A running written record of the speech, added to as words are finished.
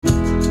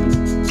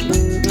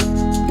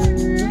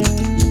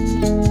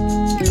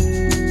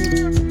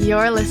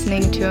You're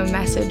listening to a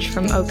message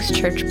from Oaks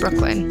Church,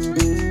 Brooklyn.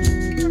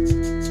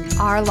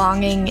 Our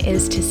longing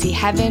is to see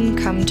heaven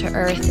come to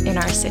earth in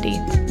our city.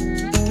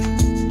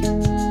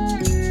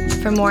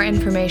 For more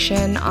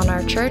information on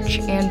our church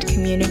and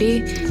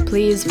community,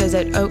 please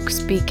visit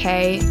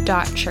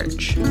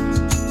oaksbk.church.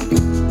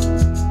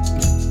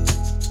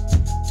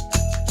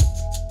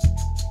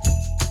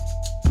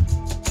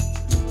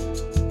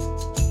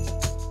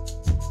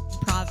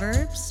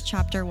 Proverbs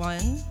chapter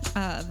 1,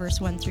 verse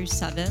 1 through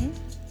 7.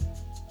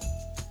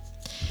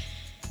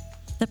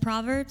 The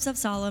Proverbs of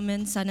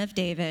Solomon, son of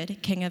David,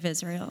 king of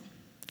Israel,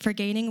 for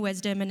gaining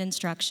wisdom and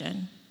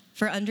instruction,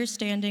 for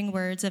understanding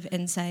words of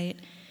insight,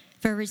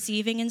 for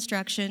receiving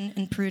instruction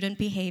in prudent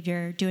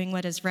behavior, doing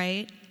what is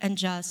right and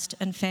just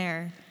and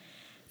fair,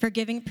 for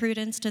giving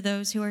prudence to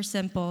those who are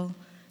simple,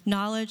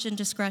 knowledge and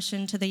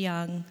discretion to the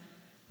young.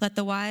 Let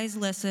the wise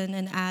listen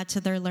and add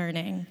to their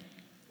learning,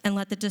 and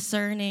let the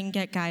discerning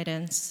get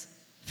guidance,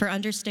 for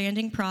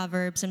understanding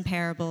proverbs and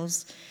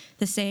parables,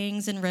 the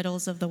sayings and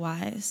riddles of the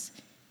wise.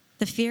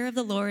 The fear of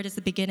the Lord is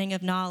the beginning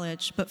of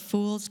knowledge, but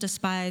fools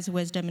despise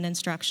wisdom and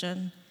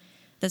instruction.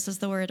 This is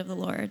the word of the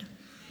Lord.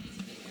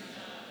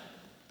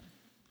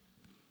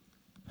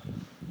 Good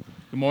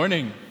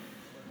morning.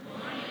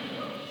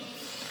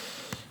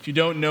 If you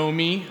don't know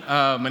me,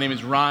 my name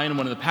is Ryan. I'm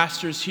one of the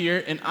pastors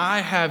here, and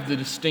I have the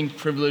distinct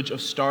privilege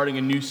of starting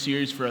a new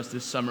series for us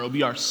this summer. It'll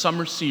be our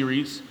summer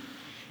series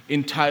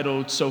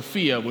entitled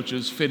Sophia, which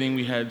is fitting.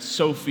 We had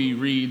Sophie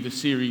read the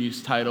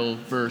series title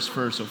verse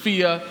for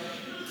Sophia.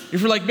 If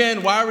you're like,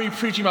 man, why are we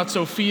preaching about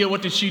Sophia?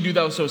 What did she do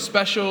that was so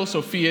special?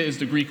 Sophia is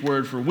the Greek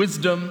word for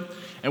wisdom.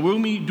 And we're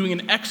going to be doing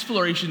an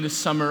exploration this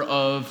summer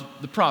of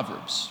the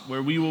Proverbs,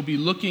 where we will be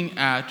looking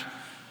at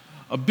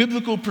a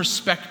biblical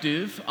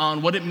perspective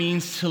on what it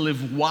means to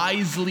live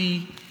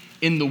wisely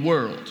in the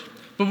world.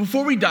 But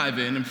before we dive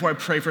in, and before I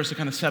pray for us to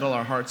kind of settle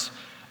our hearts,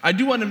 I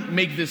do want to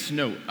make this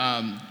note.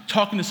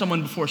 Talking to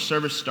someone before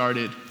service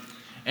started,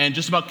 and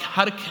just about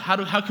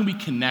how can we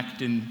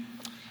connect, and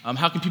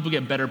how can people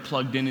get better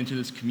plugged into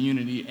this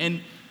community.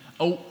 And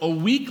a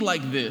week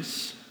like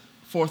this,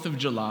 4th of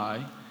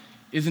July,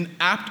 is an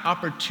apt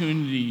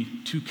opportunity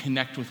to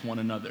connect with one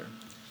another.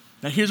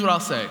 Now here's what I'll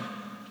say.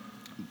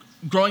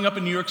 Growing up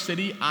in New York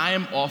City, I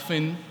am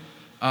often,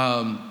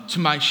 to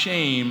my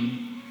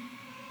shame,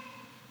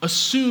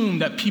 assume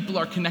that people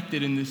are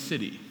connected in this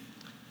city.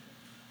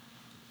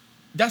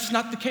 That's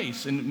not the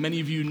case, and many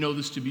of you know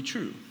this to be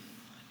true.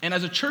 And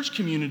as a church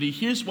community,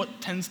 here's what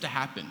tends to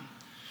happen.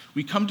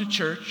 We come to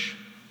church,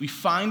 we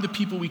find the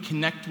people we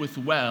connect with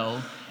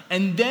well,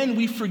 and then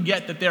we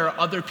forget that there are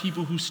other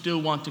people who still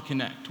want to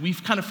connect. We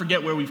kind of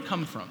forget where we've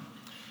come from.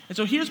 And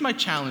so here's my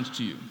challenge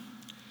to you.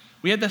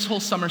 We had this whole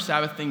summer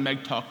Sabbath thing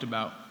Meg talked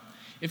about.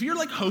 If you're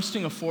like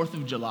hosting a 4th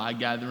of July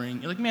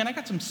gathering, you're like, man, I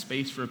got some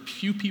space for a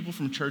few people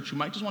from church who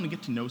might just want to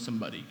get to know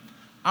somebody.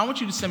 I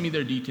want you to send me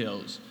their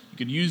details. You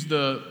could use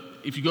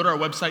if you go to our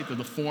website,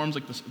 the forms,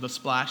 like the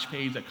splash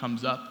page that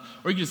comes up,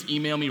 or you can just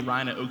email me,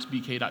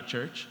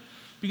 ryan@oaksbk.church.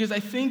 Because I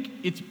think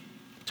it's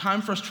time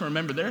for us to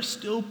remember there are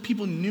still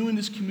people new in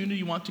this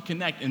community who want to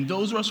connect. And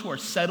those of us who are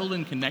settled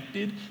and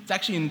connected, it's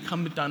actually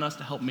incumbent on us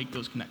to help make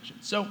those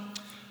connections. So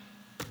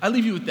I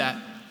leave you with that.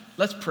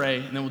 Let's pray,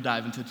 and then we'll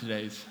dive into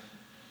today's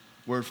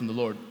word from the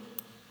Lord.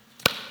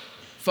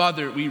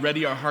 Father, we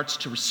ready our hearts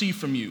to receive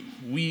from you.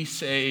 We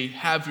say,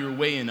 have your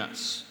way in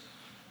us.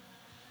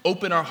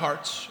 Open our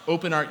hearts,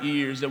 open our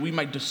ears, that we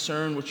might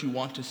discern what you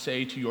want to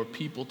say to your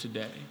people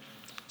today.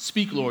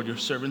 Speak, Lord, your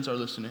servants are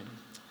listening.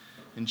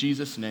 In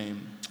Jesus'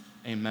 name,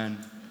 amen.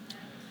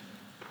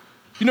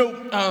 You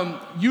know,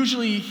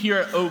 usually here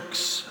at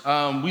Oaks,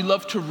 we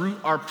love to root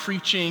our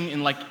preaching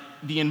in like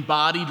the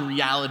embodied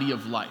reality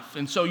of life.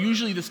 And so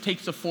usually this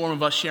takes the form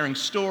of us sharing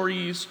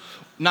stories,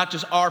 not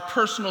just our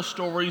personal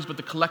stories, but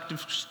the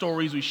collective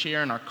stories we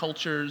share in our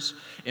cultures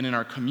and in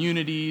our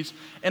communities.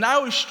 And I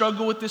always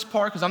struggle with this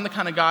part because I'm the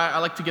kind of guy, I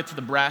like to get to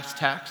the brass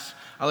tacks.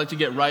 I like to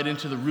get right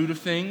into the root of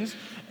things.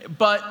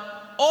 But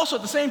also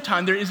at the same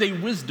time, there is a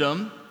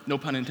wisdom, no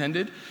pun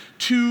intended,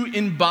 to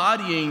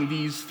embodying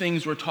these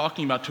things we're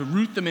talking about, to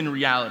root them in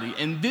reality.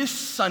 And this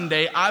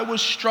Sunday, I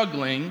was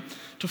struggling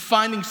to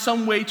finding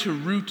some way to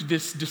root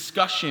this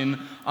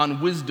discussion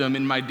on wisdom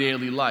in my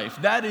daily life.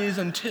 That is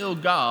until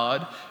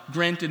God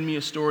granted me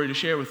a story to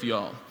share with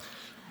y'all,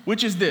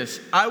 which is this.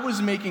 I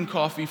was making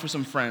coffee for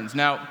some friends.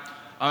 Now,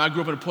 I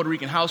grew up in a Puerto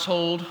Rican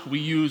household. We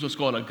use what's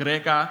called a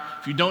greca.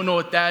 If you don't know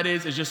what that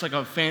is, it's just like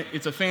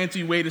it's a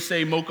fancy way to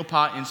say mocha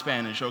pot in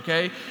Spanish,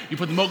 okay? You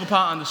put the mocha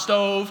pot on the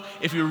stove.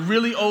 If you're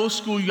really old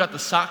school, you got the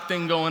sock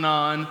thing going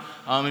on.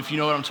 If you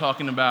know what I'm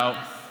talking about,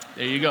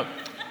 there you go.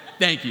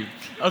 Thank you.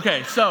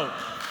 Okay, so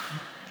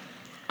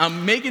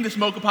I'm making this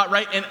mocha pot,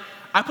 right? And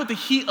I put the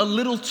heat a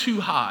little too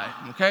high,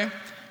 okay?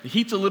 The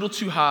heat's a little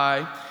too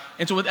high.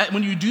 And so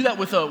when you do that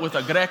with a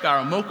greca or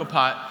a mocha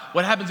pot,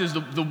 what happens is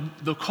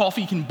the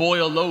coffee can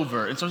boil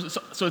over. And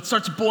so it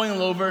starts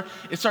boiling over.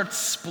 It starts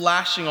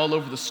splashing all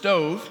over the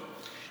stove.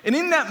 And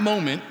in that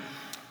moment,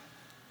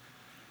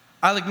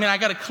 I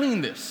got to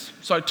clean this.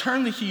 So I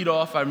turn the heat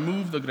off. I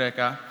move the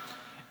greca.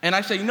 And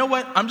I say, you know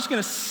what? I'm just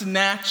going to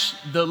snatch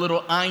the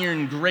little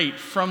iron grate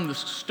from the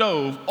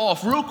stove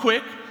off real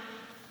quick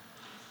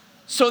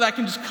so that I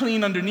can just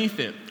clean underneath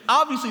it.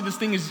 Obviously, this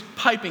thing is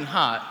piping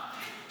hot.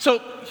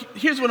 So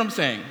here's what I'm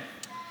saying.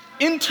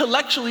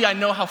 Intellectually, I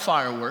know how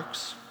fire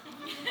works.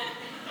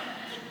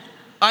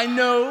 I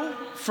know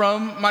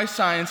from my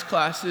science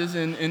classes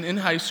in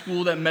high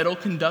school that metal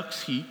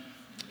conducts heat.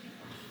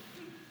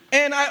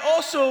 And I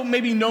also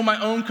maybe know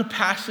my own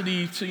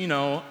capacity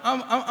to,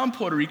 I'm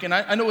Puerto Rican.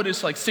 I know what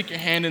it's like, stick your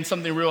hand in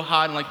something real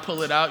hot and like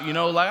pull it out,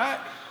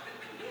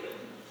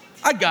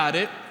 I got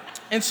it.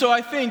 And so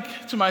I think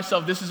to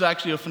myself, this is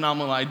actually a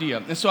phenomenal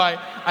idea. And so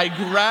I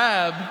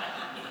grab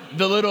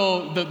the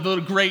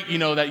little grate,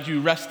 that you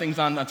rest things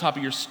on top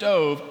of your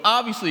stove.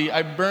 Obviously,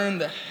 I burn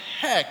the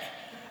heck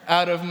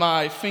out of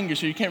my finger,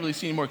 so you can't really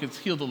see anymore because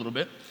it's healed a little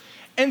bit.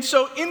 And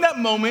so in that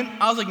moment,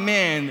 I was like,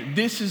 man,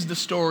 this is the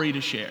story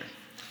to share.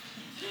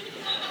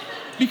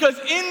 Because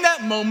in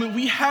that moment,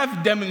 we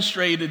have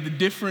demonstrated the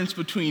difference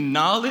between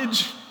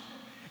knowledge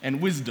and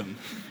wisdom.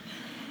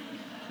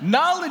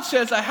 Knowledge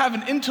says I have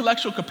an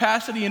intellectual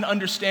capacity and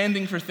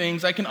understanding for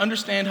things. I can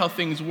understand how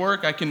things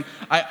work.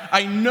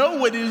 I know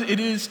what it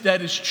is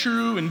that is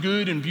true and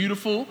good and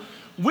beautiful.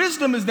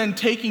 Wisdom is then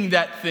taking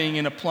that thing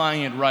and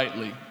applying it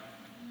rightly.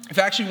 If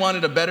I actually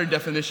wanted a better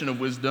definition of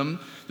wisdom,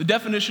 the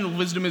definition of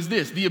wisdom is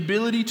this: the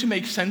ability to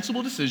make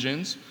sensible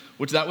decisions,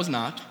 which that was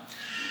not,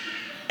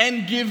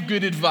 and give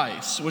good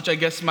advice, which I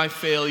guess my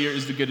failure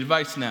is the good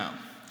advice now.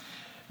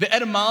 The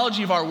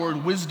etymology of our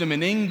word wisdom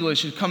in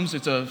English,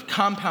 it's a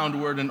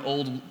compound word in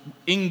Old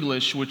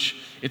English, which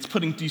it's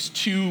putting these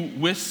two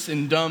wis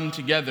and dumb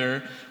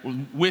together.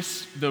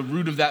 Wis, the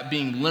root of that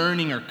being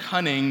learning or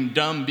cunning,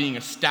 dumb being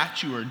a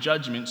statue or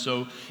judgment.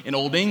 So in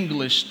Old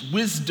English,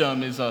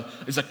 wisdom is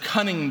a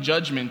cunning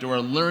judgment or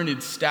a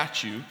learned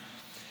statue.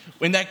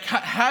 When that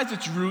has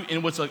its root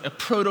in what's like a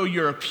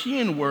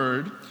Proto-European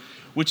word,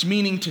 which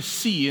meaning to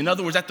see. In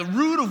other words, at the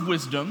root of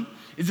wisdom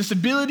is this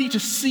ability to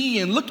see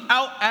and look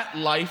out at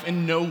life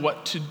and know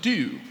what to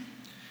do.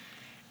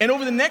 And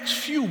over the next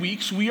few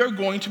weeks, we are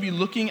going to be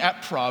looking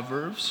at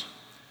Proverbs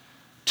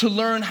to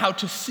learn how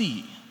to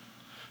see,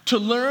 to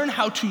learn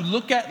how to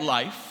look at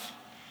life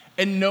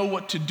and know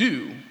what to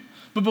do.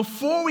 But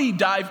before we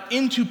dive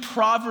into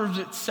Proverbs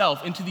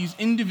itself, into these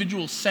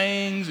individual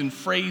sayings and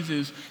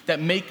phrases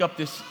that make up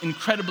this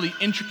incredibly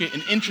intricate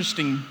and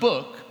interesting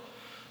book,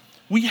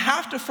 we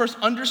have to first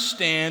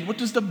understand, what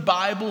does the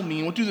Bible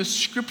mean? What do the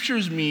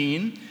scriptures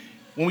mean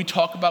when we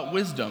talk about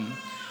wisdom?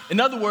 In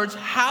other words,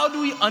 how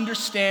do we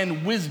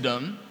understand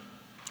wisdom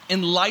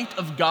in light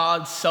of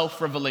God's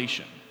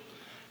self-revelation?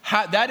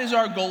 That is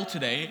our goal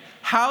today.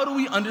 How do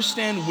we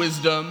understand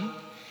wisdom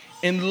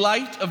in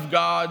light of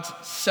God's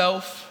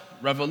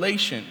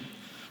self-revelation?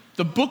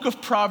 The book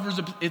of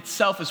Proverbs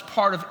itself is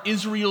part of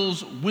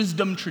Israel's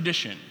wisdom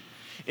tradition.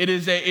 It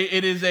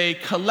is a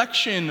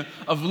collection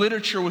of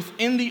literature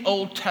within the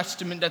Old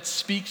Testament that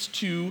speaks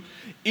to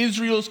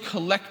Israel's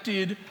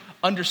collected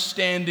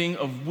understanding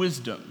of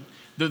wisdom.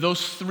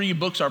 Those three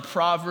books are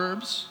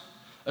Proverbs,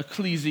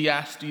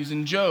 Ecclesiastes,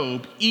 and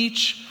Job,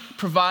 each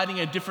providing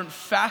a different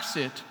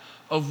facet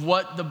of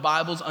what the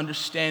Bible's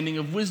understanding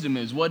of wisdom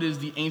is. What is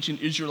the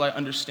ancient Israelite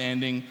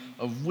understanding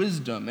of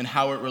wisdom and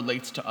how it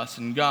relates to us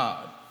and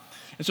God?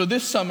 And so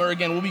this summer,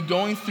 again, we'll be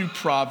going through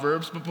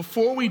Proverbs, but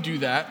before we do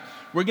that,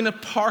 we're going to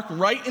park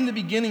right in the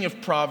beginning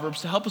of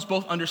Proverbs to help us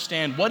both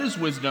understand what is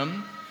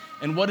wisdom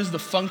and what is the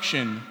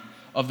function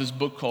of this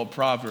book called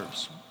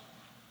Proverbs.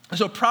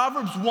 So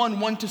Proverbs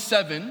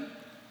 1:1-7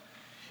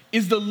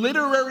 is the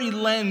literary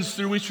lens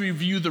through which we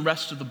view the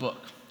rest of the book.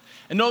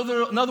 In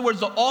other words,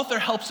 the author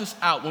helps us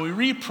out. When we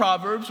read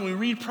Proverbs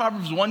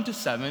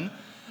 1-7,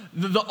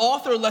 the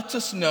author lets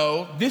us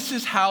know this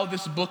is how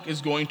this book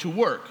is going to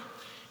work.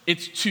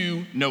 It's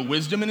to know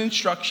wisdom and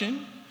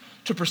instruction,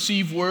 to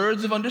perceive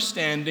words of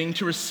understanding,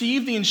 to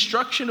receive the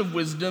instruction of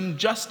wisdom,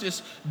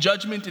 justice,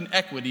 judgment, and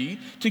equity,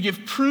 to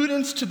give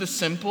prudence to the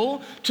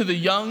simple, to the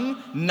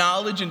young,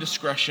 knowledge and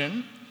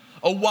discretion.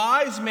 A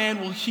wise man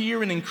will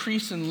hear and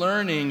increase in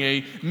learning.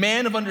 A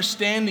man of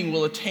understanding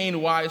will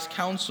attain wise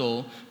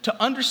counsel.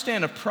 To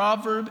understand a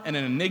proverb and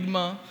an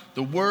enigma,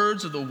 the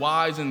words of the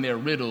wise and their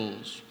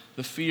riddles.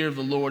 The fear of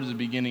the Lord is the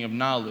beginning of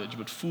knowledge,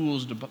 but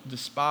fools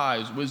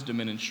despise wisdom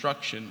and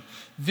instruction.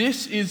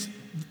 This is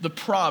the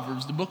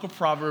Proverbs, the book of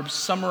Proverbs,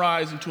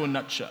 summarized into a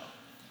nutshell.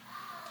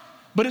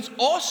 But it's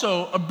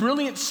also a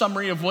brilliant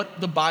summary of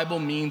what the Bible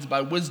means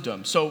by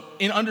wisdom. So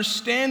in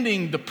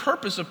understanding the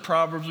purpose of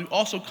Proverbs, we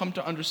also come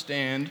to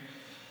understand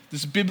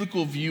this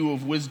biblical view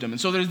of wisdom.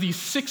 And so there's these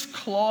 6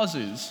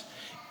 clauses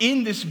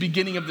in this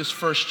beginning of this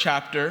first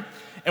chapter,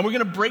 and we're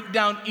going to break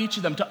down each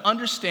of them to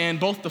understand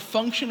both the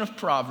function of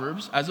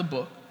Proverbs as a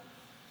book,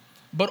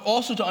 but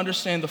also to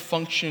understand the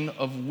function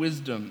of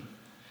wisdom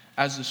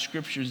as the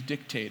scriptures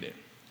dictate it.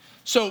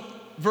 So,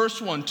 verse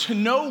 1, to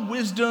know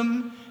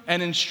wisdom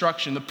and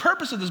instruction. The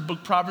purpose of this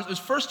book, Proverbs, is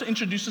first to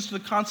introduce us to the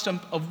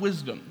concept of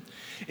wisdom.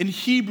 In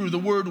Hebrew, the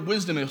word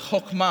wisdom is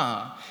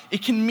chokmah.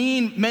 It can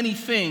mean many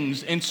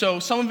things, and so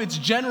some of its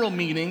general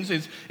meanings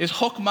is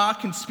chokmah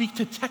can speak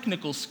to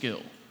technical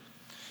skill.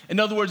 In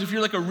other words, if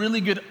you're like a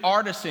really good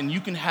artisan, you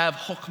can have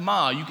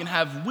chokmah, you can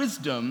have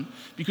wisdom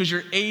because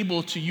you're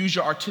able to use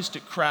your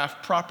artistic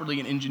craft properly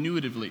and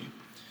ingenuitively.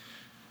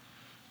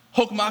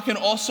 Chokmah can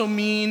also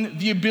mean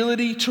the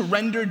ability to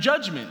render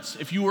judgments.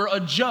 If you were a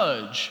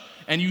judge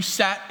and you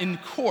sat in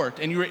court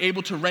and you were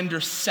able to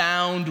render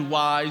sound,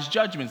 wise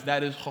judgments,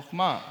 that is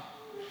chokmah.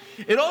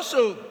 It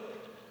also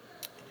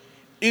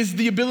is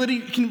the ability,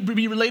 can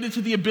be related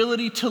to the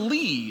ability to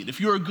lead. If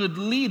you're a good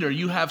leader,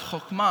 you have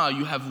chokmah,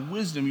 you have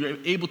wisdom, you're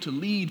able to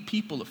lead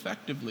people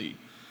effectively.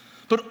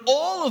 But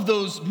all of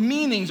those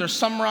meanings are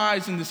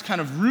summarized in this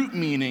kind of root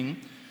meaning,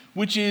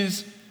 which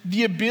is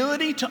the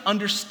ability to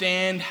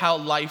understand how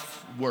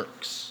life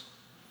works.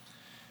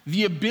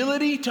 The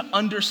ability to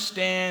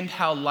understand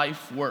how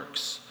life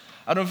works.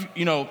 I don't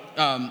know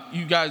if,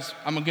 you guys,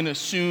 I'm going to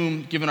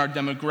assume, given our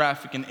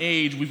demographic and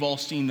age, we've all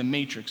seen The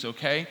Matrix,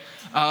 okay?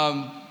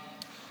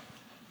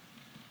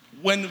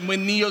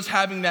 When Neo's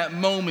having that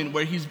moment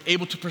where he's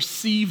able to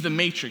perceive the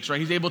Matrix, right?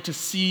 He's able to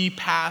see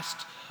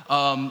past,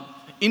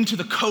 into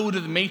the code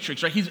of the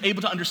Matrix, right? He's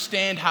able to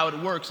understand how it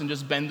works and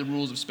just bend the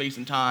rules of space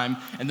and time,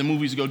 and the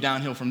movies go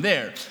downhill from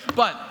there.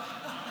 But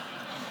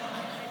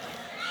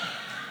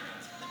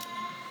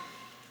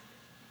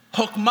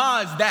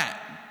chokmah is that.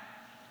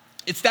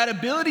 It's that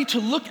ability to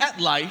look at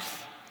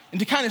life and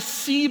to kind of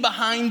see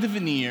behind the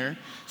veneer,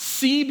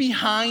 see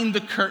behind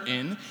the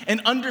curtain,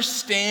 and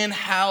understand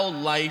how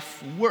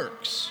life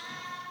works.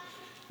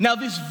 Now,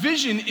 this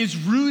vision is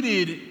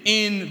rooted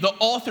in the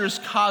author's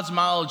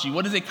cosmology.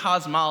 What is a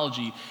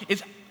cosmology?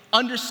 It's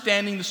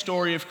understanding the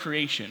story of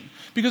creation.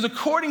 Because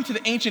according to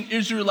the ancient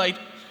Israelite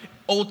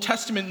Old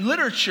Testament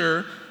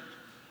literature,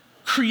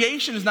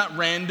 creation is not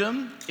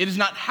random. It is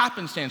not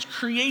happenstance.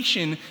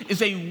 Creation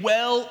is a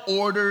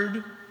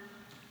well-ordered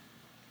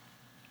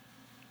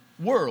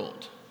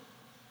world.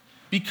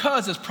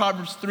 Because, as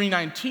Proverbs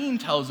 3:19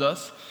 tells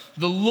us,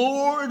 the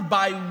Lord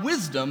by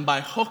wisdom, by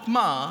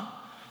chokmah,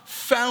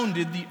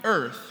 founded the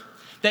earth.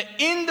 That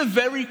in the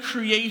very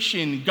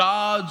creation,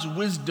 God's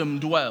wisdom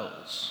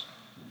dwells.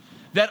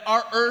 That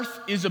our earth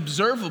is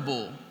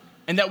observable,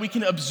 and that we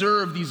can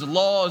observe these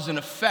laws and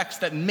effects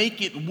that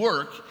make it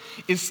work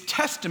is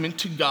testament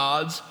to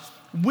God's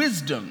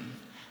wisdom.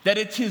 That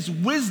it's his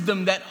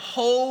wisdom that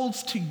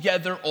holds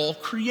together all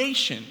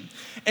creation.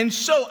 And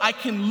so I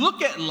can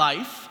look at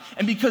life,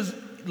 and because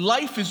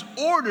life is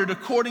ordered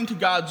according to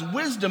God's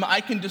wisdom,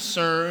 I can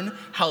discern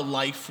how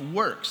life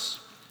works.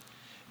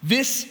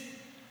 This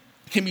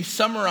can be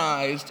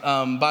summarized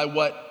by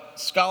what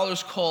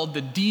scholars call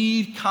the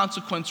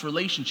deed-consequence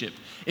relationship.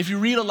 If you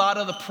read a lot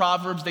of the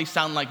Proverbs, they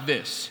sound like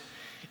this.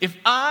 If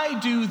I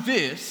do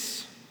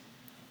this,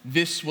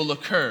 this will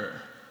occur.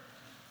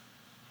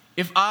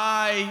 If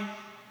I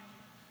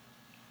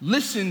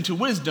listen to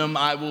wisdom,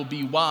 I will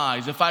be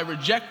wise. If I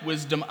reject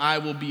wisdom, I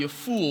will be a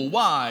fool.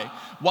 Why?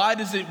 Why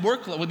does it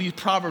work? Well, these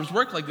proverbs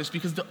work like this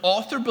because the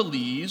author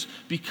believes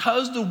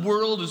because the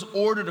world is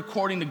ordered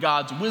according to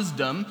God's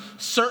wisdom,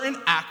 certain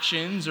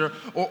actions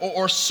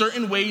or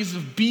certain ways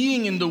of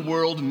being in the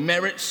world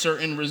merit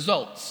certain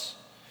results.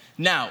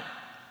 Now,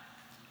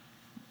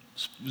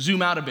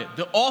 zoom out a bit.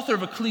 The author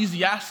of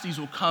Ecclesiastes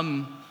will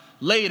come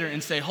later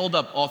and say, hold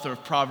up, author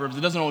of Proverbs,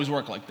 it doesn't always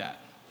work like that.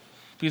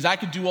 Because I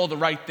could do all the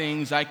right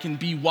things, I can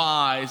be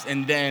wise,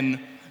 and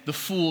then the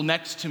fool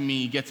next to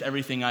me gets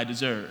everything I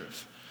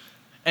deserve.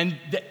 And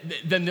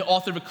then the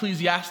author of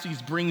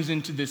Ecclesiastes brings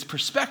into this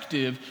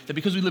perspective that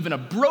because we live in a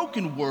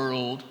broken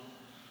world,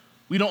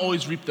 we don't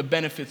always reap the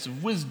benefits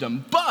of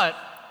wisdom. But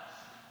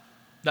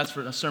that's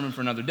for a sermon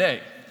for another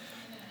day.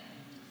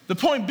 The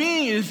point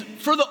being is,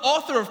 for the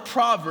author of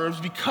Proverbs,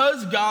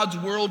 because God's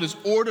world is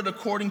ordered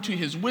according to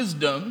his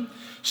wisdom,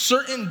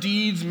 certain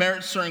deeds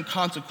merit certain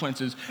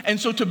consequences. And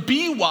so to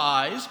be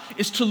wise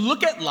is to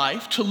look at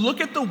life, to look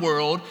at the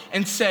world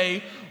and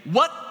say,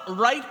 what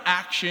right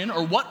action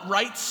or what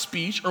right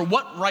speech or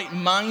what right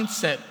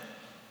mindset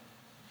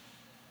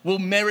will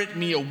merit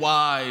me a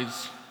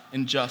wise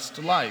and just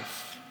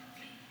life?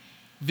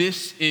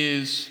 This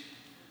is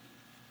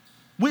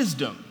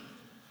wisdom.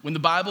 When the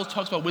Bible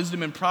talks about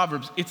wisdom in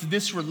Proverbs, it's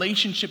this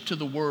relationship to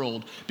the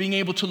world, being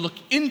able to look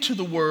into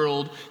the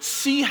world,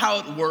 see how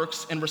it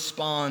works, and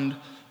respond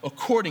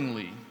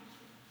accordingly.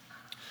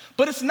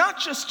 But it's not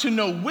just to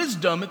know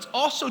wisdom, it's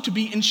also to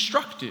be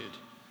instructed.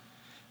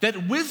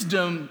 That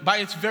wisdom, by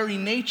its very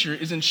nature,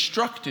 is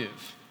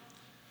instructive.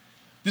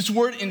 This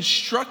word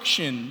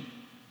instruction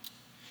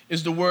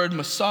is the word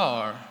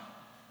masar,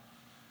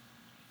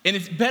 and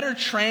it's better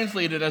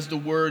translated as the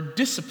word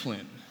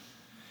discipline.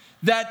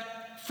 That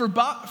for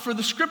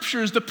the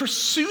scriptures, the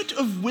pursuit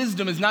of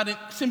wisdom is not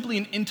simply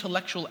an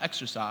intellectual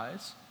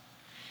exercise.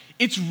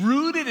 It's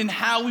rooted in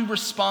how we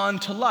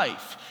respond to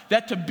life.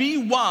 That to be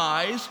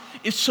wise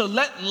is to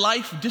let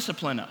life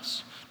discipline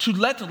us, to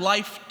let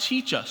life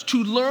teach us,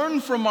 to learn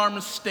from our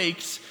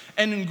mistakes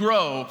and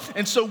grow.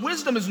 And so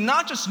wisdom is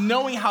not just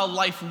knowing how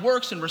life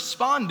works and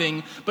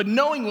responding, but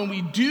knowing when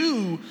we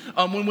do,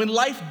 when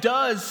life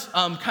does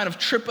kind of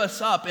trip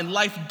us up and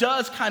life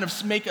does kind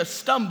of make us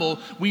stumble,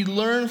 we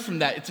learn from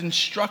that. It's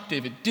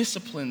instructive. It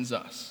disciplines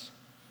us.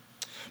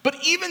 But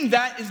even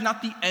that is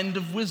not the end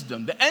of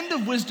wisdom. The end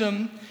of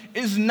wisdom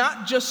is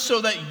not just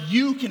so that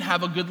you can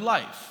have a good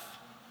life,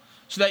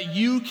 so that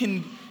you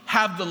can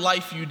have the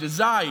life you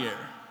desire.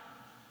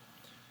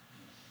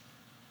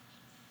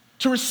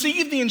 To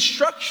receive the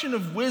instruction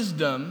of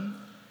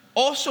wisdom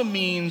also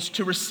means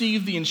to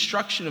receive the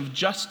instruction of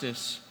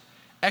justice,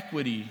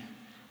 equity,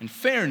 and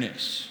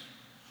fairness.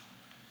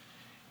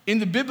 In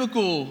the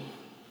biblical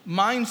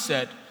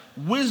mindset,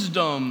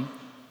 wisdom,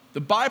 the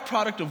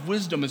byproduct of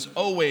wisdom is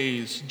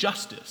always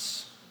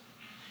justice.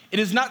 It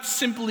is not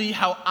simply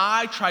how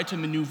I try to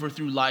maneuver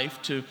through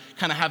life to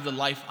kind of have the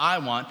life I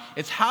want.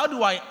 It's how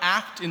do I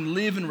act and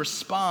live and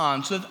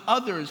respond so that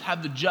others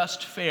have the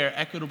just, fair,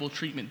 equitable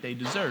treatment they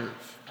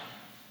deserve.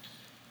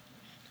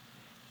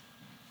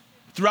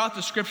 Throughout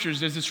the scriptures,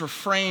 there's this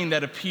refrain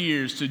that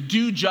appears to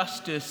do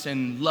justice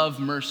and love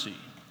mercy.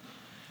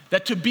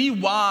 That to be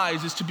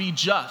wise is to be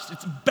just.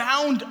 It's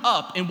bound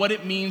up in what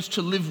it means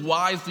to live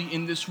wisely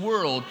in this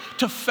world,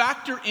 to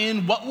factor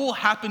in what will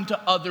happen to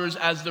others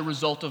as the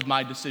result of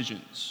my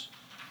decisions.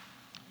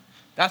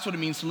 That's what it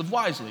means to live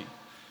wisely.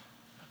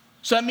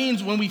 So that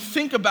means when we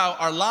think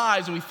about our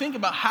lives and we think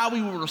about how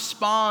we will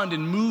respond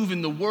and move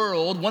in the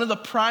world, one of the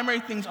primary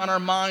things on our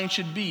mind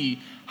should be,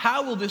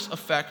 how will this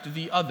affect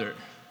the other?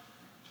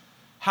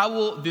 How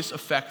will this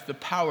affect the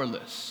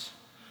powerless?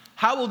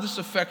 How will this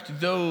affect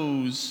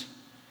those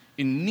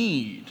in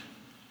need?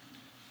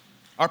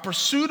 Our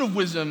pursuit of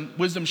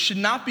wisdom should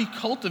not be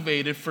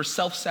cultivated for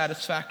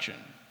self-satisfaction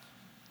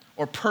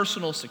or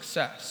personal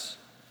success.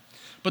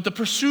 But the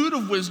pursuit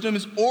of wisdom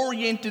is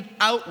oriented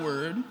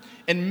outward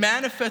and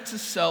manifests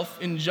itself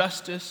in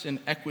justice and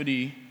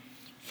equity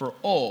for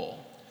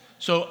all.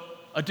 So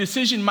a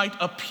decision might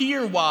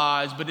appear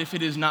wise, but if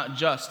it is not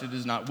just, it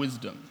is not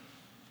wisdom.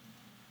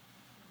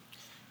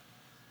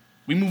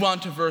 We move on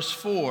to verse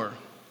 4,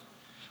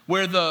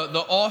 where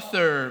the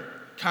author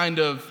kind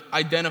of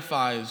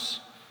identifies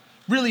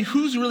really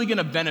who's really going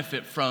to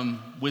benefit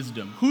from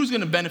wisdom, who's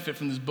going to benefit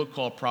from this book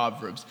called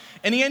Proverbs.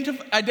 And he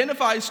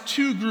identifies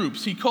two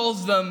groups. He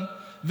calls them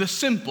the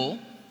simple,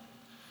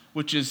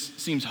 which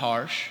seems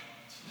harsh,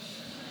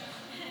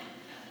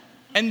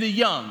 and the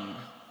young.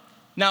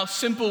 Now,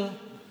 simple,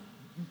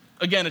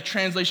 again, a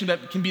translation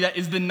that can be that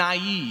is the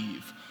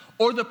naive,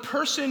 or the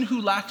person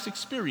who lacks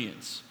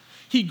experience.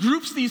 He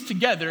groups these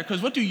together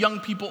because what do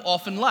young people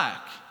often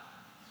lack?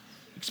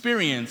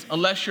 Experience,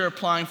 unless you're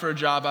applying for a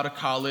job out of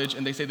college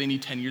and they say they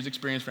need 10 years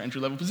experience for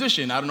entry-level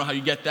position. I don't know how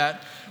you get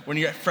that when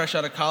you're fresh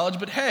out of college,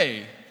 but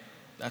hey,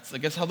 that's, I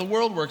guess, how the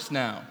world works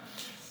now.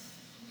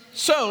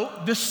 So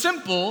the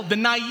simple, the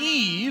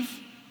naive,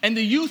 and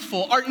the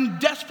youthful are in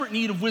desperate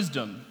need of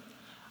wisdom.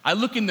 I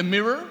look in the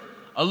mirror,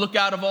 I look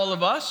out of all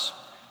of us.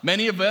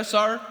 Many of us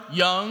are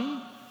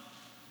young.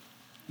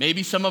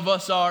 Maybe some of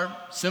us are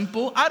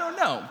simple. I don't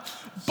know.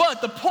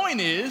 But the point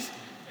is,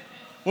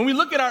 when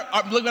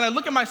I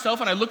look at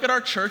myself and I look at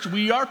our church,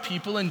 we are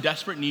people in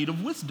desperate need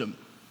of wisdom.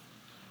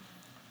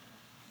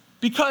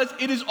 Because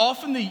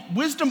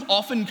wisdom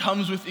often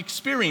comes with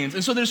experience.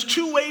 And so there's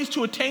two ways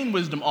to attain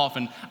wisdom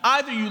often.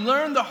 Either you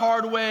learn the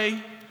hard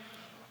way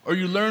or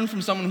you learn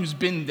from someone who's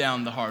been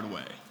down the hard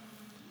way.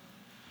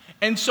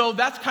 And so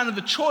that's kind of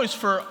the choice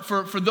for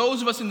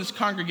those of us in this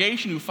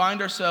congregation who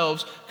find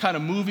ourselves kind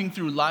of moving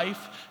through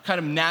life, kind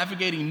of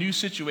navigating new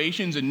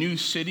situations, a new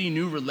city,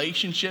 new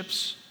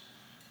relationships.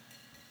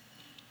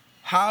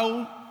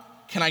 How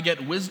can I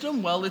get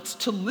wisdom? Well, it's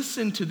to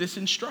listen to this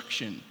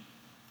instruction.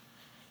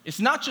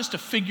 It's not just to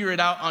figure it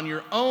out on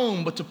your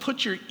own, but to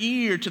put your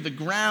ear to the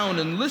ground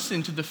and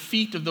listen to the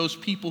feet of those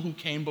people who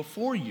came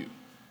before you.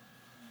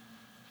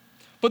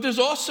 But there's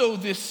also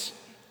this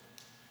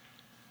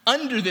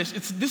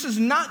is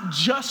not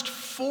just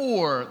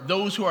for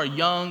those who are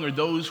young or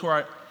those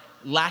who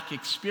lack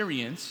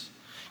experience,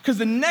 because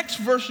the next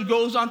verse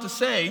goes on to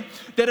say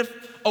that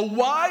if a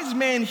wise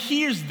man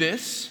hears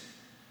this,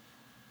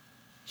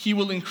 he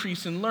will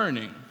increase in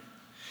learning.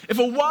 If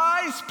a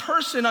wise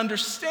person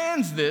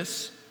understands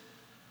this,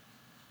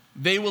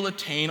 they will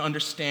attain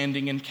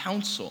understanding and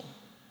counsel.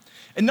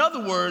 In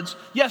other words,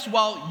 yes,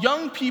 while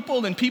young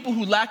people and people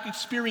who lack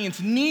experience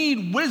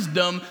need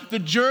wisdom, the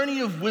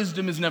journey of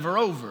wisdom is never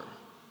over.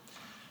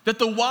 That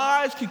the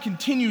wise can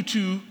continue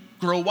to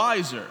grow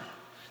wiser.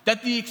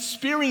 That the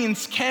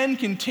experience can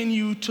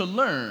continue to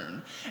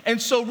learn.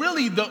 And so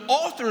really the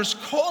author is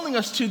calling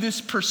us to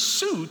this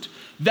pursuit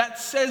that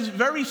says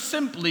very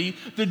simply,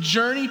 the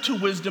journey to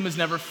wisdom is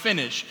never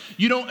finished.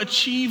 You don't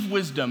achieve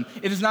wisdom.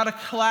 It is not a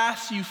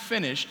class you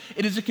finish.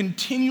 It is a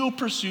continual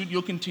pursuit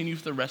you'll continue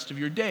for the rest of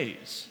your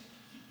days.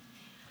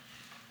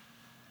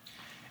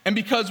 And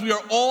because we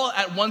are all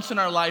at once in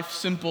our life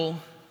simple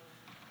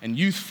and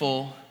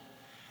youthful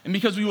And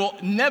because we will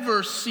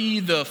never see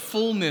the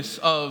fullness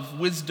of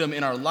wisdom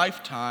in our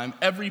lifetime,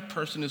 every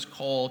person is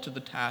called to the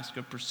task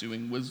of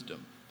pursuing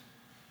wisdom.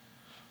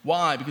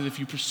 Why? Because if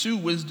you pursue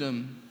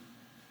wisdom,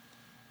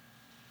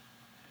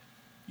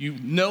 you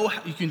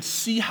can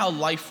see how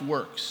life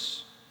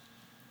works.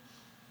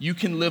 You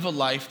can live a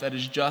life that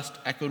is just,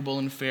 equitable,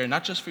 and fair,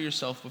 not just for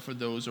yourself, but for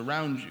those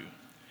around you.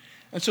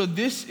 And so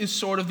this is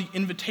sort of the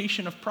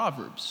invitation of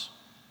Proverbs.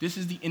 This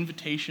is the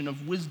invitation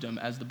of wisdom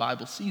as the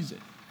Bible sees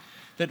it.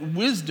 That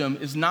wisdom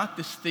is not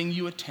this thing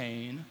you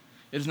attain,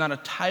 it is not a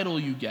title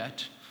you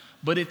get,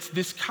 but it's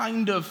this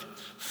kind of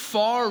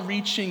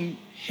far-reaching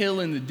hill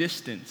in the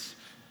distance.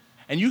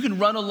 And you can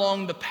run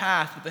along the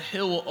path, but the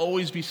hill will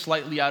always be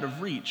slightly out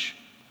of reach.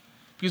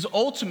 Because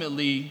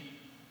ultimately,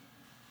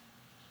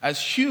 as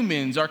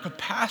humans, our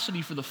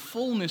capacity for the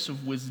fullness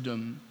of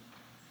wisdom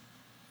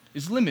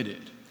is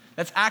limited.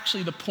 That's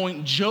actually the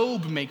point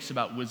Job makes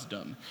about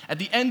wisdom. At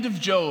the end of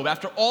Job,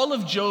 after all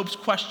of Job's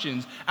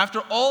questions,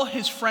 after all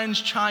his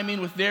friends chime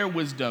in with their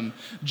wisdom,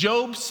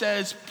 Job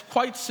says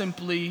quite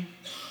simply,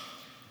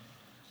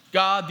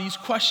 God, these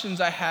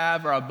questions I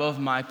have are above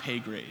my pay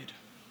grade.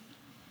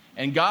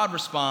 And God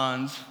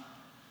responds,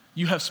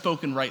 you have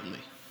spoken rightly.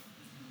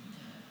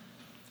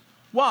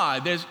 Why?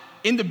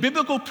 In the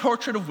biblical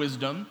portrait of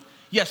wisdom,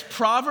 yes,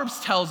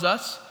 Proverbs tells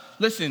us,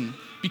 listen,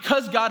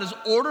 because God has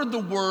ordered the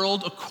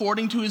world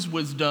according to his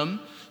wisdom,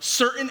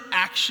 certain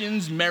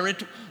actions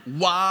merit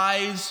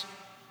wise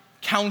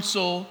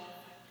counsel.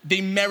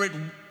 They merit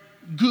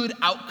good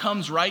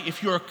outcomes, right?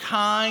 If you're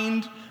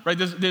kind, right?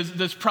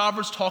 There's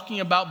Proverbs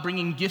talking about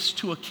bringing gifts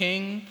to a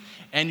king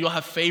and you'll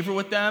have favor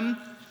with them.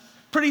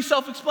 Pretty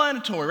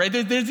self-explanatory, right?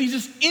 There's these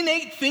just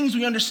innate things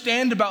we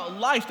understand about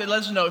life that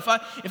lets us know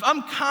if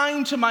I'm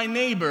kind to my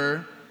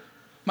neighbor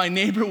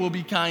will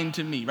be kind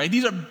to me, right?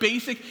 These are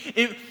basic.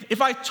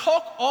 If I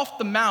talk off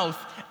the mouth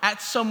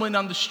at someone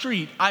on the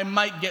street, I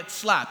might get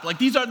slapped. Like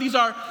these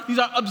are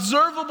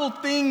observable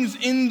things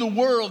in the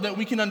world that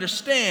we can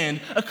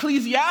understand.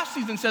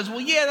 Ecclesiastes then says,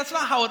 well, yeah, that's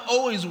not how it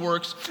always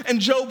works. And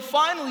Job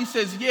finally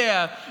says,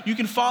 yeah, you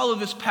can follow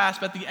this path,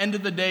 but at the end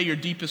of the day, your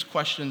deepest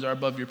questions are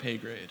above your pay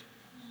grade.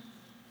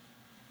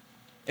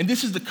 And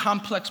this is the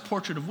complex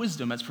portrait of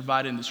wisdom that's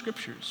provided in the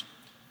scriptures.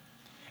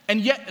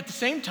 And yet, at the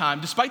same time,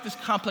 despite this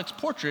complex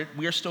portrait,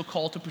 we are still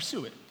called to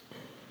pursue it.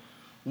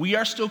 We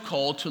are still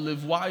called to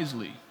live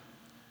wisely.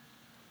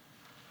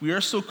 We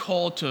are still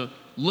called to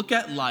look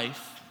at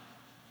life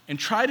and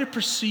try to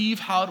perceive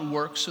how it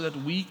works so that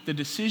the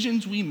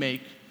decisions we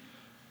make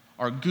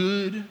are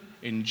good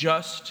and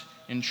just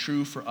and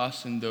true for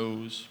us and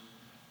those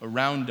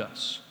around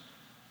us.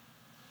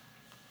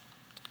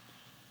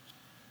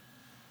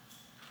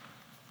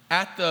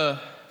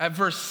 At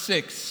verse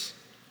 6,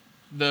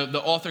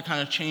 the author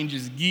kind of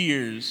changes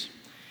gears,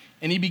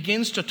 and he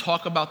begins to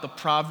talk about the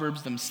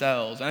Proverbs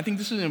themselves. And I think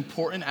this is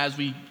important as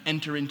we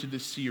enter into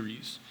this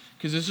series,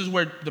 because this is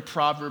where the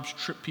Proverbs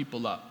trip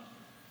people up.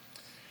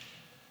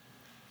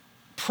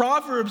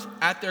 Proverbs,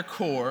 at their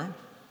core,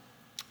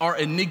 are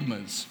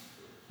enigmas.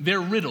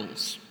 They're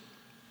riddles.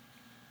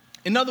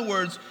 In other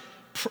words,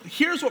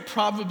 here's what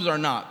Proverbs are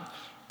not.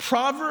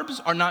 Proverbs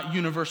are not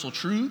universal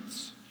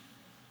truths.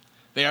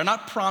 They are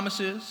not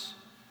promises,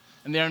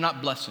 and they are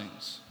not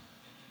blessings.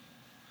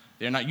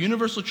 They are not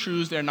universal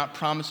truths, they are not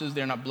promises,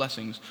 they are not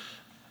blessings.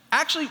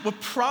 Actually,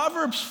 what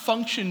Proverbs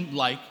function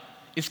like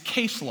is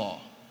case law.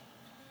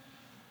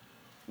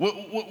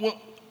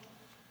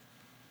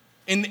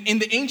 In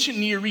the ancient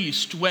Near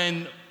East,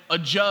 when a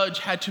judge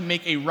had to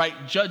make a right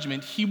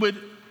judgment, he would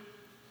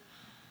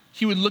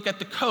look at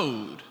the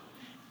code.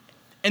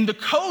 And the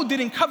code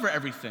didn't cover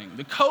everything.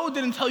 The code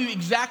didn't tell you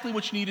exactly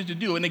what you needed to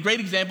do. And a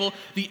great example,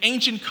 the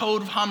ancient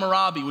code of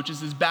Hammurabi, which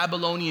is this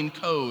Babylonian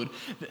code,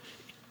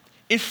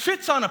 it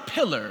fits on a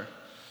pillar.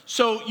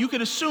 So you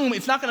could assume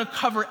it's not going to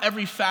cover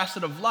every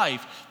facet of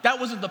life. That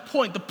wasn't the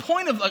point. The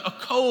point of like a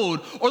code,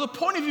 or the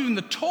point of even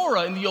the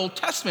Torah in the Old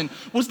Testament,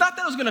 was not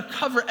that it was going to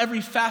cover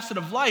every facet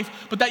of life,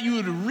 but that you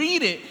would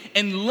read it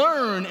and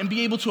learn and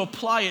be able to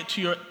apply it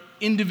to your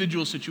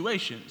individual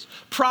situations.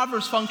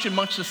 Proverbs function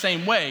much the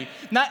same way.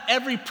 Not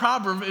every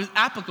proverb is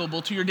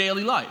applicable to your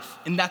daily life,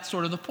 and that's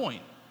sort of the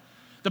point.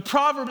 The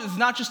proverb is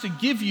not just to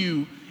give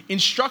you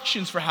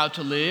instructions for how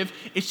to live,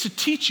 it's to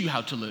teach you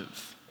how to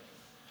live.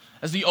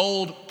 As the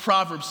old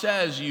proverb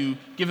says, you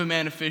give a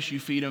man a fish, you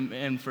feed him,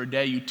 and for a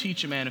day you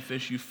teach a man a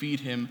fish, you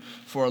feed him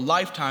for a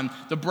lifetime.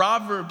 The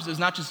Proverbs is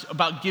not just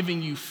about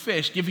giving you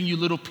fish, giving you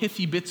little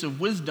pithy bits of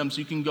wisdom so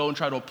you can go and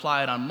try to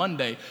apply it on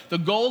Monday. The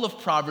goal of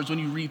Proverbs, when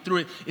you read through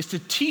it, is to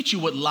teach you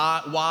what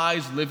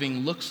wise living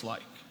looks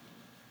like,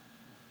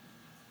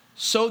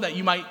 so that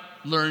you might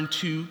learn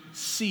to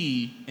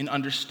see and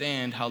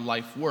understand how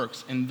life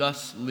works and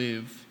thus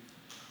live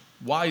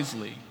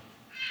wisely.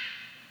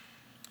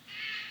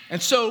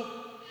 And so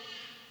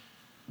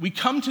we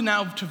come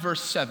to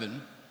verse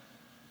 7,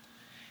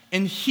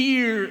 and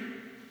here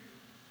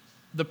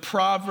the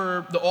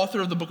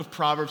author of the book of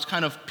Proverbs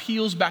kind of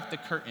peels back the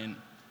curtain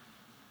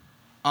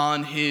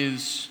on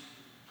his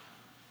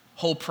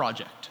whole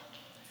project.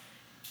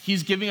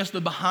 He's giving us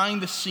the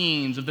behind the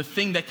scenes of the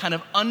thing that kind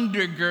of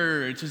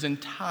undergirds his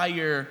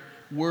entire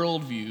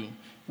worldview,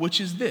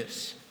 which is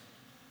this: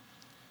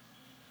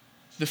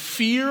 the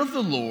fear of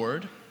the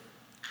Lord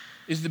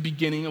is the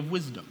beginning of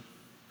wisdom.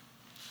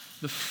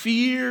 The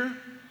fear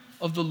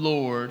of the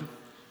Lord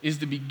is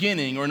the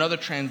beginning, or another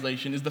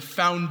translation, is the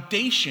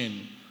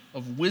foundation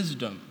of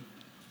wisdom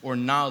or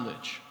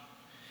knowledge.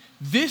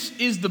 This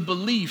is the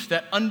belief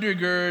that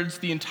undergirds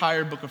the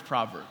entire book of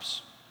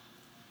Proverbs.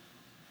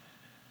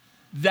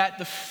 That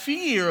the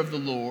fear of the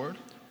Lord,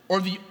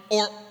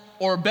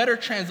 or better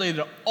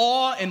translated,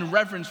 awe and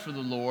reverence for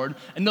the Lord,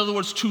 in other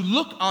words, to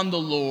look on the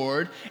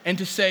Lord and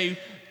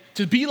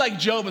to be like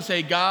Job and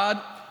say, God,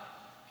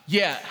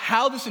 yeah,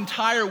 how this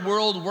entire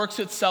world works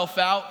itself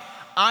out,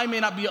 I may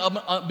not be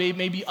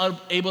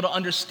able to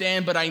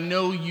understand, but I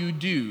know you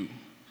do.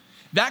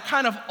 That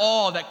kind of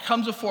awe that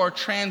comes before a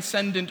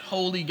transcendent,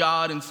 holy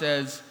God and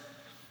says,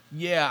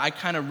 yeah, I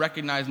kind of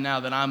recognize now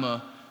that I'm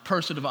a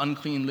person of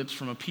unclean lips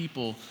from a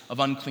people of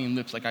unclean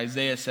lips, like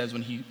Isaiah says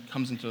when he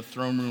comes into the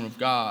throne room of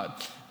God.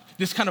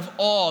 This kind of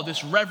awe,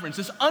 this reverence,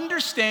 this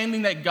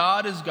understanding that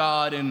God is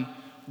God and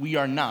we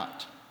are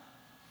not.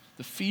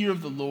 The fear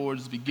of the Lord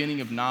is the beginning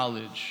of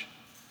knowledge.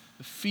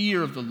 The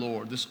fear of the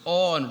Lord, this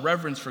awe and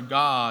reverence for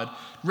God,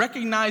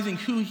 recognizing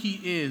who he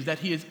is, that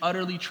he is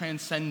utterly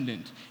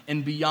transcendent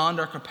and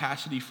beyond our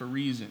capacity for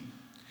reason.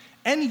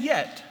 And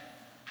yet,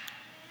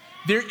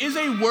 there is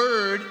a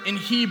word in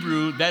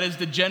Hebrew that is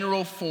the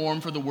general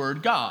form for the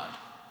word God.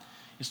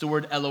 It's the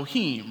word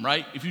Elohim,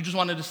 right? If you just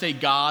wanted to say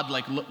God,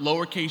 like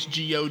lowercase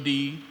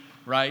G-O-D,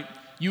 right?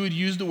 You would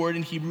use the word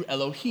in Hebrew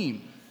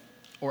Elohim,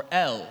 or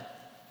El.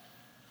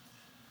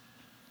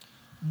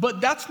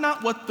 But that's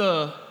not what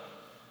the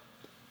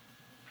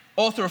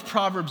author of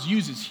Proverbs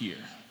uses here.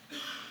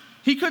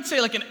 He could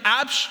say like an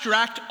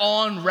abstract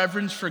awe and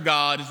reverence for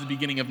God is the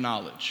beginning of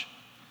knowledge.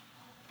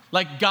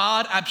 Like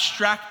God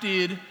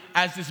abstracted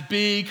as this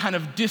big, kind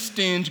of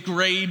distant,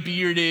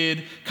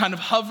 gray-bearded, kind of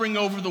hovering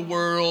over the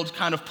world,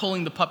 kind of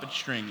pulling the puppet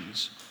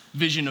strings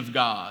vision of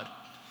God.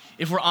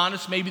 If we're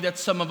honest, maybe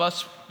that's some of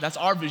us, that's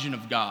our vision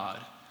of God.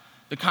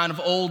 The kind of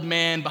old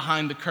man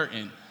behind the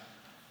curtain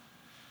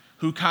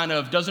who kind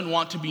of doesn't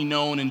want to be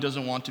known and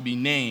doesn't want to be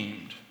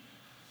named.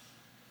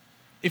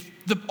 If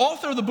the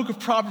author of the book of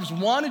Proverbs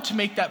wanted to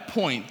make that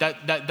point,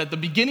 that the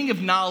beginning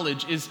of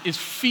knowledge is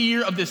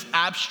fear of this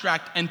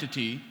abstract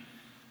entity,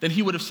 then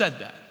he would have said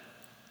that.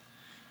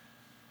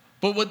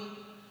 But what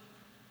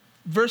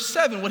verse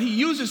 7, what he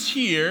uses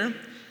here,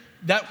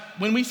 that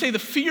when we say the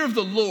fear of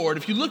the Lord,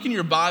 if you look in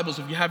your Bibles,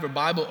 if you have your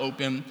Bible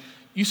open,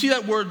 you see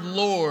that word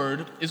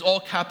Lord is all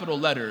capital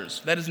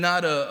letters. That is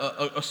not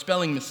a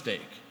spelling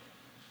mistake.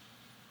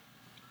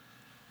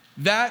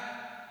 That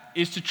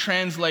is to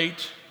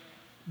translate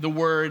the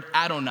word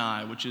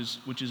Adonai, which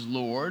is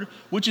Lord,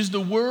 which is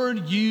the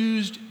word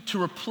used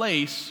to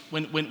replace,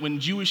 when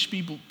Jewish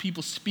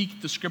people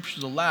speak the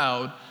scriptures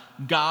aloud,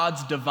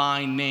 God's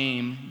divine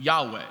name,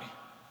 Yahweh.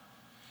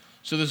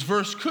 So this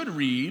verse could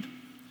read,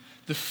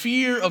 the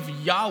fear of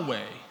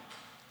Yahweh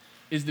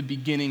is the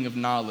beginning of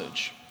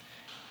knowledge.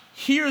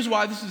 Here's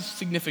why this is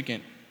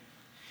significant.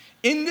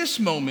 In this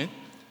moment,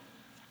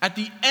 at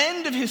the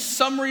end of his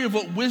summary of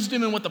what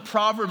wisdom and what the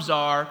Proverbs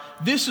are,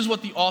 this is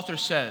what the author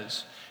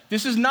says.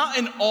 This is not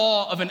an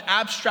awe of an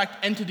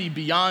abstract entity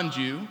beyond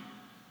you.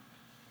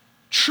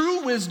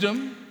 True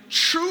wisdom,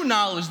 true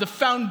knowledge, the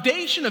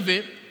foundation of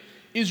it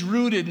is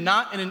rooted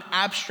not in an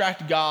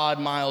abstract God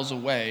miles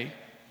away,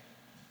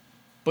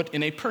 but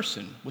in a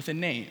person with a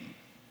name.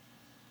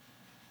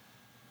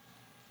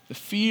 The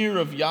fear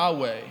of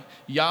Yahweh.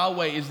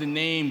 Yahweh is the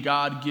name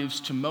God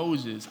gives to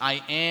Moses.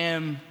 I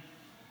am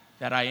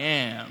that I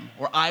am,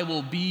 or I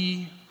will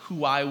be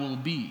who I will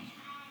be.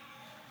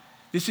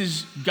 This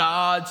is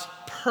God's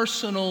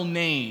personal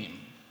name.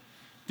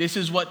 This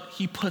is what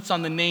he puts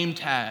on the name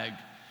tag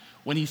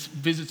when he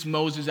visits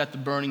Moses at the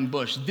burning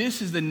bush.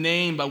 This is the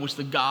name by which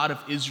the God of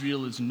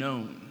Israel is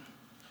known.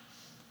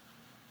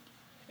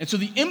 And so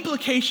the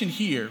implication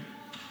here,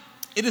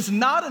 it is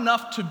not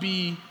enough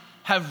to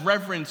have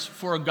reverence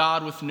for a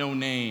God with no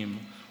name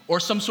or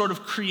some sort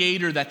of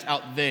creator that's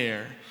out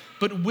there.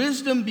 But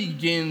wisdom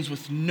begins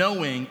with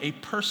knowing a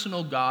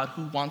personal God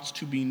who wants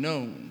to be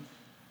known.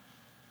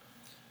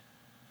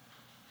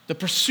 The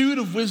pursuit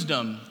of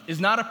wisdom is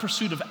not a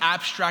pursuit of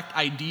abstract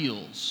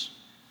ideals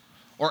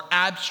or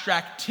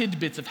abstract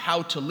tidbits of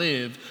how to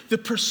live. The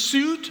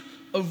pursuit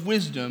of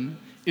wisdom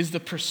is the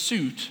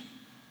pursuit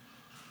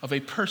of a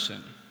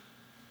person.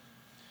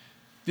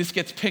 This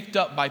gets picked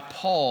up by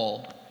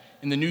Paul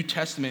in the New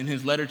Testament in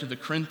his letter to the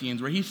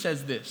Corinthians, where he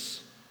says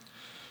this: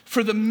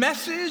 "For the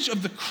message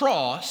of the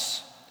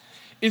cross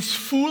is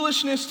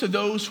foolishness to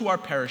those who are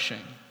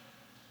perishing,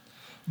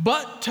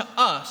 but to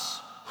us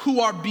who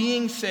are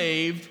being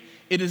saved,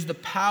 it is the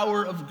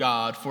power of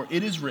God. For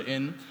it is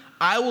written,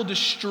 I will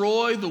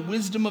destroy the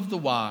wisdom of the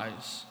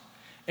wise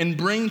and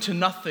bring to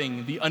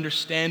nothing the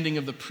understanding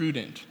of the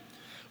prudent.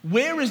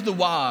 Where is the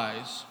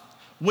wise?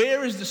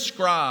 Where is the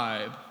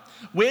scribe?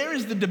 Where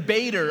is the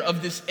debater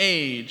of this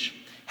age?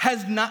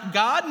 Has not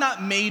God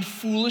not made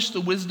foolish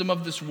the wisdom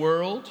of this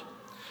world?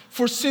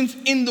 For since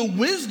in the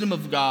wisdom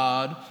of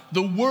God,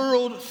 the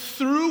world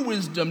through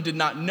wisdom did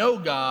not know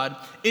God,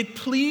 it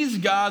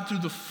pleased God through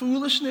the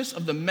foolishness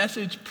of the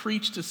message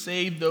preached to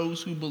save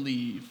those who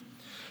believe.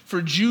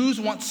 For Jews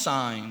want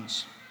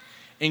signs,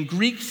 and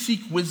Greeks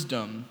seek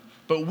wisdom,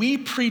 but we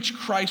preach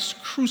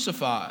Christ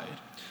crucified.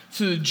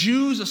 To the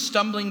Jews a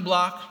stumbling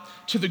block,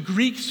 to the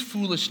Greeks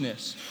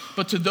foolishness,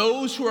 but to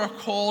those who are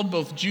called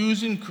both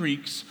Jews and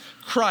Greeks,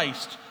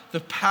 Christ, the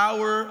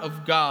power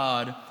of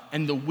God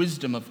and the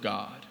wisdom of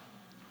God.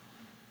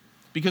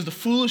 Because the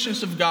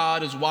foolishness of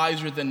God is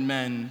wiser than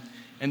men,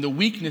 and the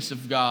weakness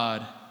of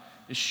God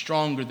is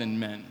stronger than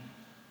men.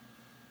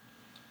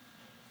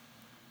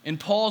 In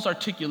Paul's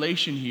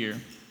articulation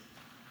here,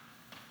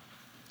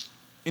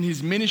 in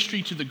his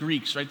ministry to the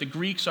Greeks, right? The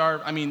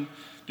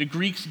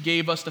Greeks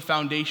gave us the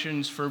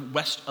foundations for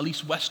at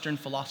least Western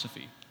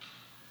philosophy,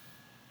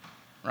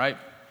 right?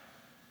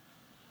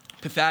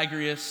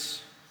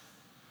 Pythagoras,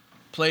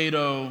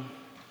 Plato,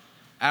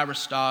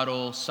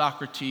 Aristotle,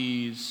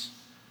 Socrates,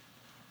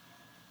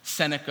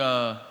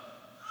 Seneca,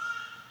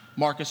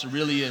 Marcus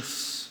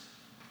Aurelius,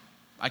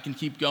 I can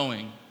keep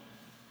going.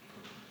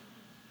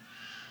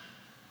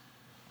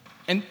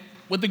 And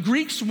what the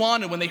Greeks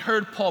wanted when they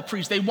heard Paul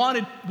preach, they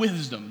wanted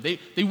wisdom.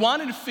 They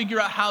wanted to figure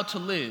out how to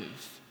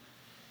live.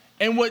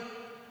 And what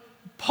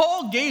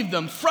Paul gave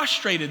them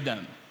frustrated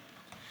them.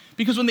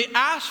 Because when they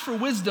asked for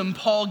wisdom,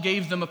 Paul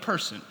gave them a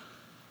person.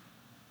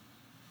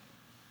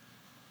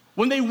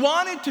 When they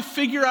wanted to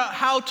figure out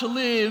how to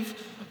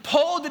live,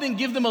 Paul didn't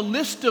give them a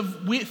list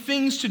of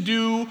things to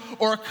do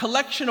or a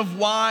collection of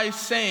wise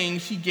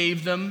sayings. He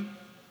gave them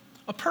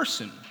a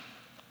person.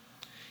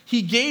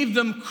 He gave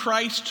them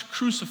Christ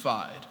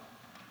crucified.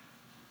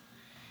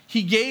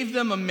 He gave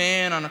them a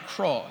man on a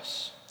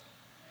cross.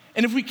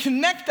 And if we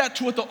connect that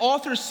to what the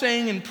author is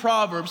saying in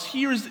Proverbs,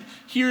 here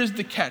is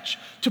the catch.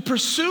 To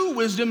pursue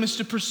wisdom is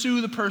to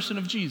pursue the person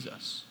of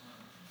Jesus.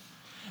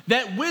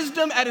 That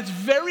wisdom at its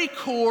very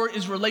core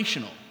is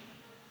relational.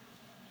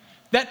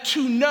 That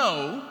to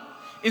know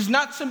is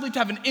not simply to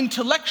have an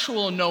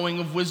intellectual knowing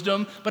of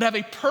wisdom, but have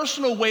a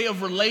personal way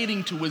of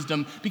relating to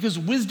wisdom, because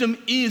wisdom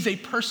is a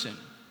person.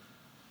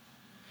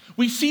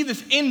 We see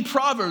this in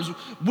Proverbs.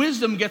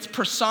 Wisdom gets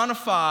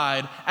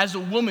personified as a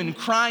woman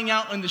crying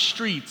out in the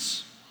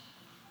streets,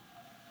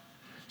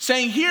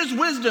 saying, "Here's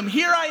wisdom,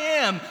 here I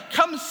am,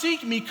 come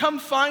seek me, come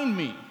find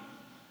me."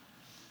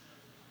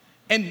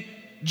 And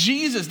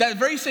Jesus, that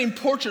very same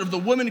portrait of the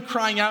woman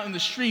crying out in the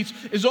streets,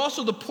 is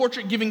also the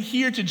portrait given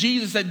here to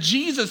Jesus, that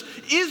Jesus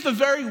is the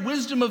very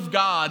wisdom of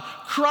God,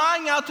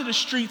 crying out to the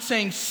streets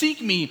saying,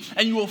 "Seek me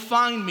and you will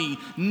find me.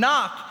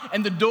 Knock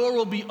and the door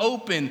will be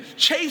open.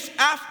 Chase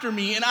after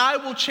me and I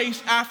will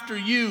chase after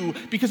you,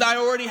 because I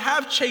already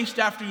have chased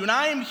after you and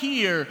I am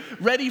here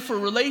ready for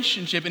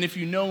relationship. And if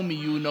you know me,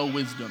 you know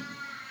wisdom."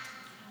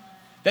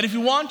 That if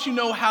you want to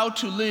know how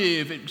to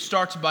live, it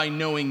starts by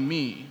knowing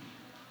me.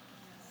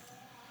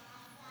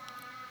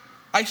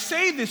 I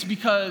say this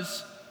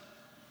because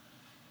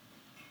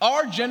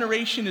our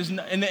generation is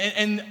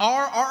and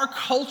our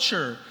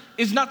culture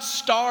is not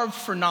starved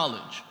for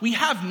knowledge. We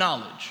have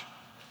knowledge.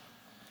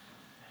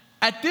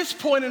 At this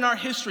point in our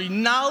history,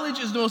 knowledge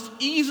is the most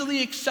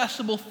easily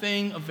accessible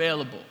thing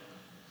available.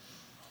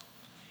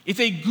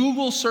 It's a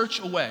Google search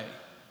away.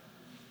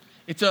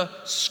 It's a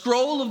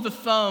scroll of the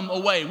thumb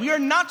away. We are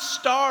not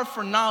starved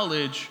for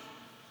knowledge,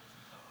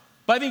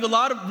 but I think a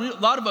lot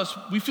of us,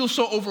 we feel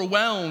so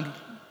overwhelmed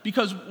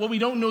because what we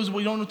don't know is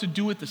we don't know what to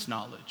do with this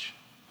knowledge.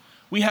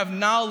 We have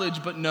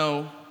knowledge but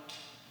no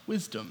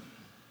wisdom.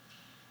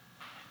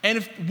 And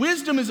if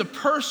wisdom is a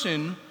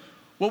person,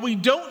 what we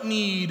don't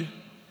need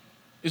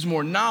is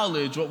more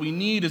knowledge. What we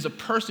need is a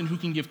person who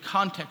can give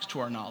context to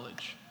our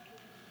knowledge,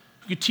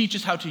 who can teach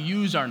us how to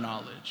use our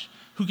knowledge,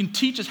 who can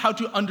teach us how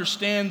to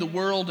understand the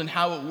world and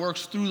how it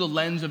works through the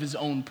lens of his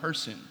own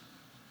person.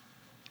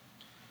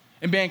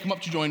 And band, come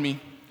up to join me,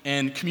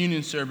 and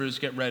communion servers,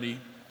 get ready.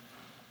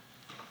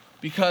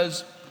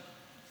 Because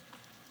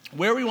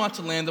where we want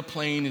to land the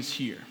plane is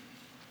here.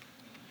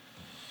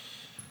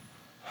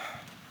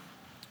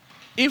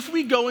 If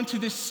we go into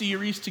this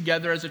series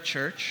together as a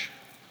church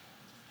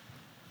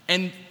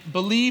and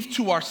believe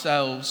to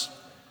ourselves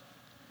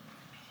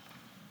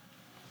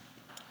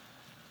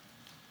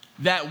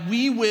that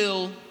we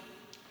will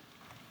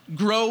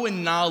grow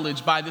in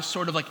knowledge by this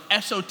sort of like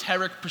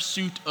esoteric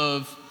pursuit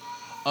of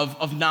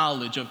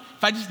knowledge, if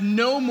I just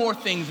know more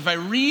things, if I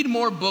read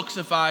more books,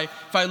 if I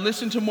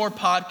listen to more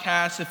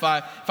podcasts, if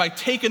I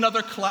take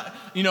another class,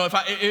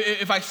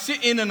 if I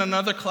sit in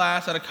another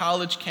class at a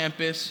college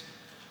campus,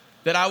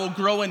 that I will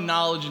grow in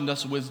knowledge and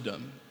thus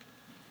wisdom.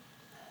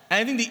 And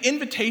I think the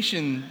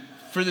invitation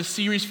for this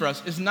series for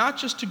us is not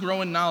just to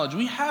grow in knowledge.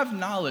 We have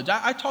knowledge.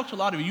 I talk to a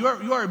lot of you.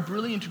 You are a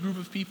brilliant group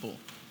of people.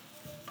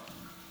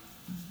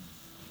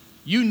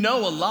 You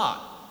know a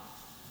lot.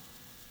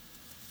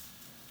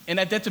 And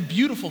that's a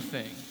beautiful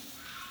thing.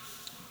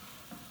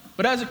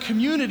 But as a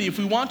community, if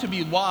we want to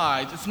be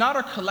wise, it's not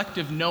our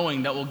collective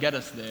knowing that will get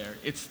us there.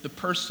 It's the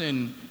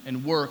person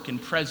and work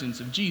and presence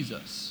of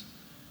Jesus.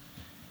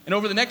 And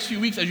over the next few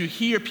weeks, as you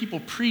hear people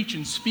preach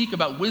and speak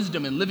about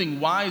wisdom and living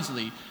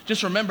wisely,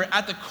 just remember,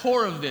 at the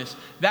core of this,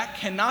 that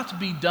cannot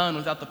be done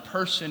without the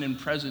person and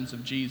presence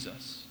of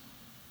Jesus.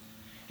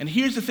 And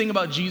here's the thing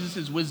about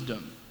Jesus'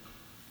 wisdom.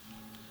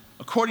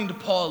 According to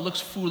Paul, it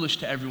looks foolish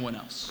to everyone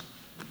else.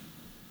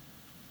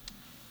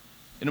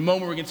 In a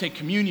moment, we're going to take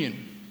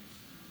communion.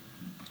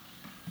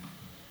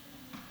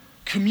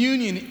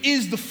 Communion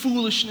is the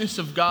foolishness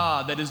of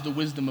God that is the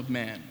wisdom of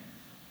man.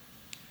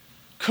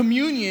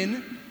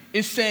 Communion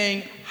is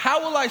saying,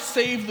 how will I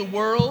save the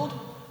world?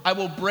 I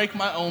will break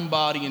my own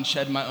body and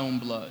shed my own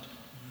blood.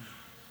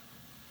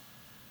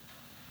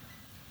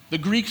 The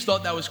Greeks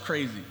thought that was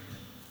crazy.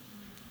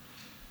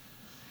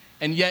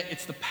 And yet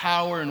it's the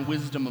power and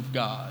wisdom of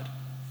God.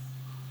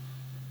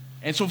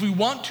 And so if we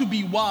want to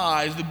be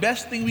wise, the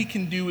best thing we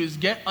can do is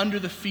get under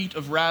the feet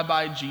of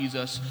Rabbi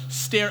Jesus,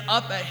 stare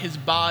up at his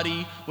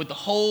body with the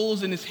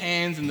holes in his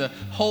hands and the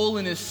hole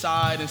in his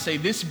side and say,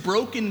 this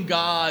broken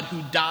God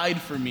who died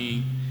for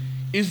me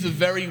is the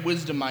very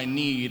wisdom I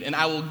need, and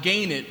I will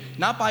gain it,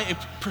 not by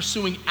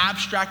pursuing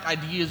abstract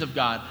ideas of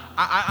God.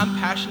 I'm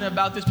passionate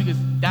about this because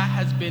that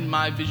has been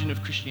my vision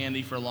of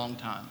Christianity for a long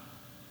time.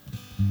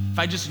 If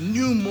I just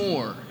knew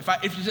more, if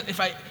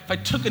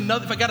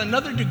I got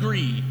another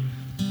degree,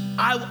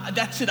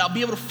 that's it. I'll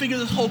be able to figure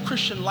this whole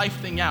Christian life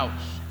thing out.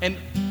 And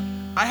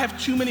I have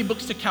too many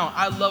books to count.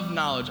 I love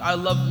knowledge. I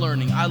love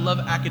learning. I love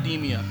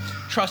academia.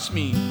 Trust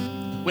me,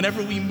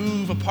 whenever we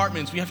move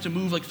apartments, we have to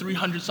move like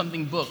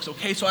 300-something books,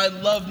 okay? So I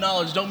love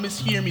knowledge. Don't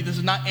mishear me. This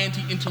is not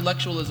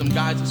anti-intellectualism,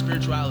 guides to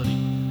spirituality.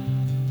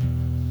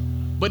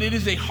 But it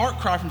is a heart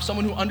cry from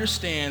someone who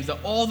understands that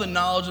all the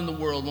knowledge in the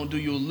world won't do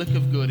you a lick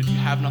of good if you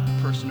have not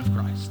the person of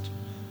Christ.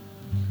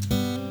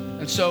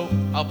 And so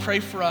I'll pray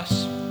for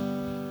us,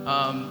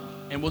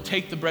 and we'll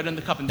take the bread and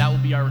the cup, and that will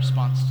be our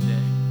response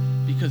today.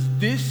 Because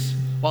this,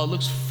 while it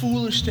looks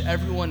foolish to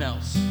everyone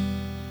else,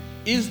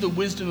 is the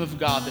wisdom of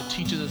God that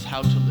teaches us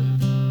how to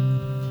live.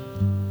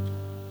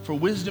 For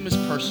wisdom is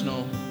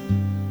personal,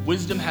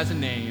 wisdom has a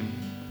name,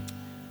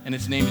 and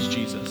its name is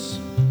Jesus.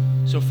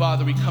 So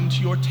Father, we come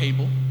to your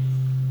table,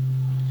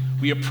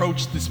 we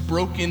approach this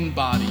broken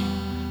body,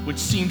 which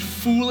seemed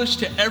foolish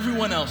to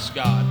everyone else,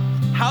 God.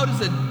 How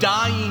does a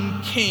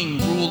dying king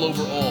rule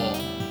over all?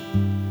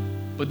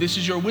 But this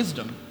is your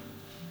wisdom,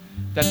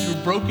 that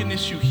through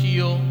brokenness you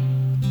heal,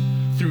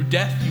 through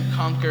death you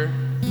conquer.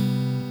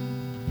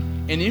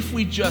 And if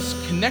we just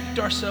connect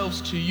ourselves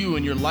to you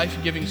and your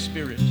life-giving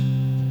spirit,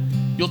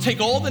 you'll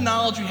take all the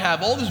knowledge we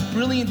have, all these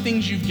brilliant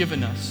things you've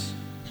given us,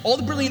 all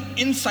the brilliant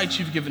insights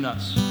you've given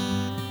us,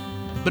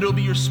 but it'll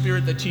be your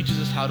spirit that teaches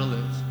us how to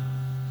live.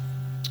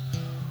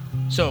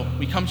 So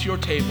we come to your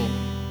table,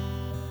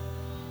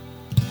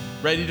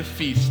 ready to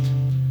feast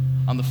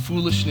on the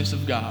foolishness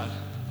of God,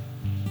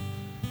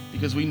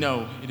 because we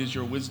know it is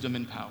your wisdom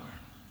and power.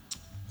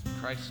 In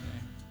Christ's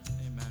name.